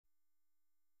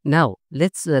Now,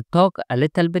 let's talk a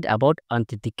little bit about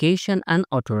authentication and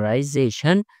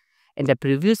authorization. In the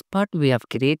previous part, we have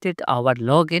created our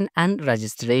login and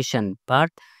registration part.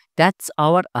 That's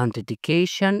our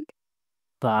authentication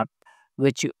part,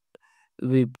 which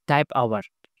we type our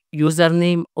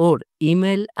username or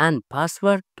email and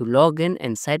password to log in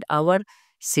inside our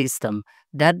system.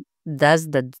 That does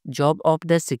the job of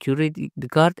the security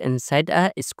guard inside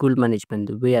a school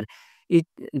management, where it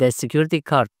the security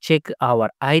guard check our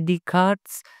ID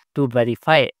cards to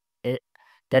verify uh,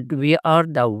 that we are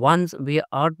the ones, we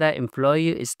are the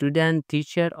employee, student,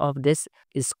 teacher of this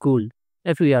school.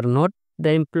 If we are not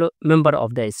the member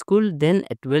of the school, then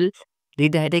it will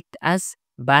redirect us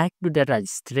back to the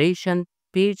registration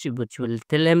page, which will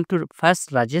tell him to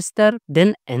first register,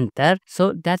 then enter.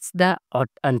 So that's the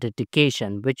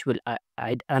authentication, which will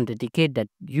authenticate that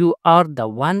you are the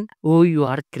one who you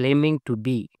are claiming to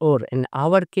be, or in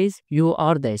our case, you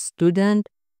are the student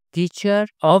teacher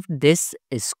of this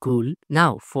school.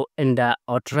 Now, for in the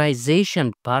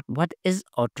authorization part, what is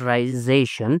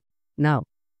authorization? Now,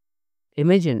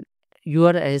 imagine you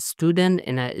are a student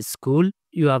in a school.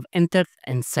 You have entered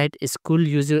inside a school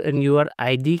using your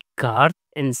ID card.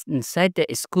 Inside the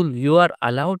school, you are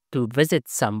allowed to visit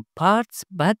some parts,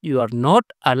 but you are not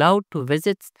allowed to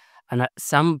visit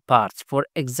some parts. For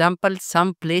example,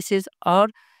 some places are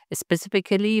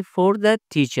specifically for the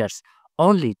teachers.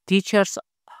 Only teachers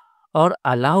are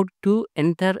allowed to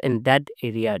enter in that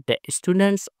area. The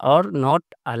students are not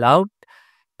allowed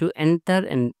to enter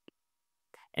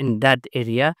in that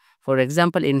area. For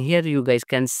example, in here you guys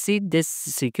can see this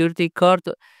security card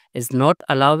is not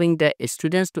allowing the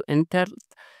students to enter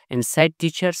inside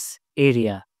teachers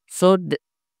area. So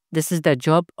this is the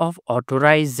job of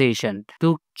authorization,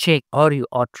 to check are you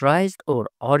authorized or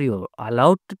are you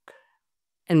allowed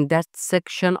in that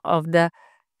section of the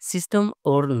system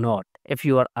or not. If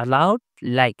you are allowed,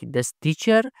 like this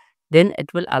teacher, then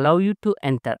it will allow you to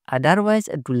enter. Otherwise,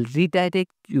 it will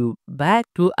redirect you back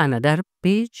to another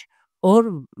page,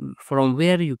 or from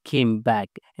where you came back.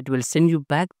 It will send you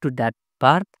back to that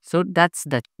part. So that's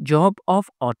the job of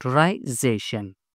authorization.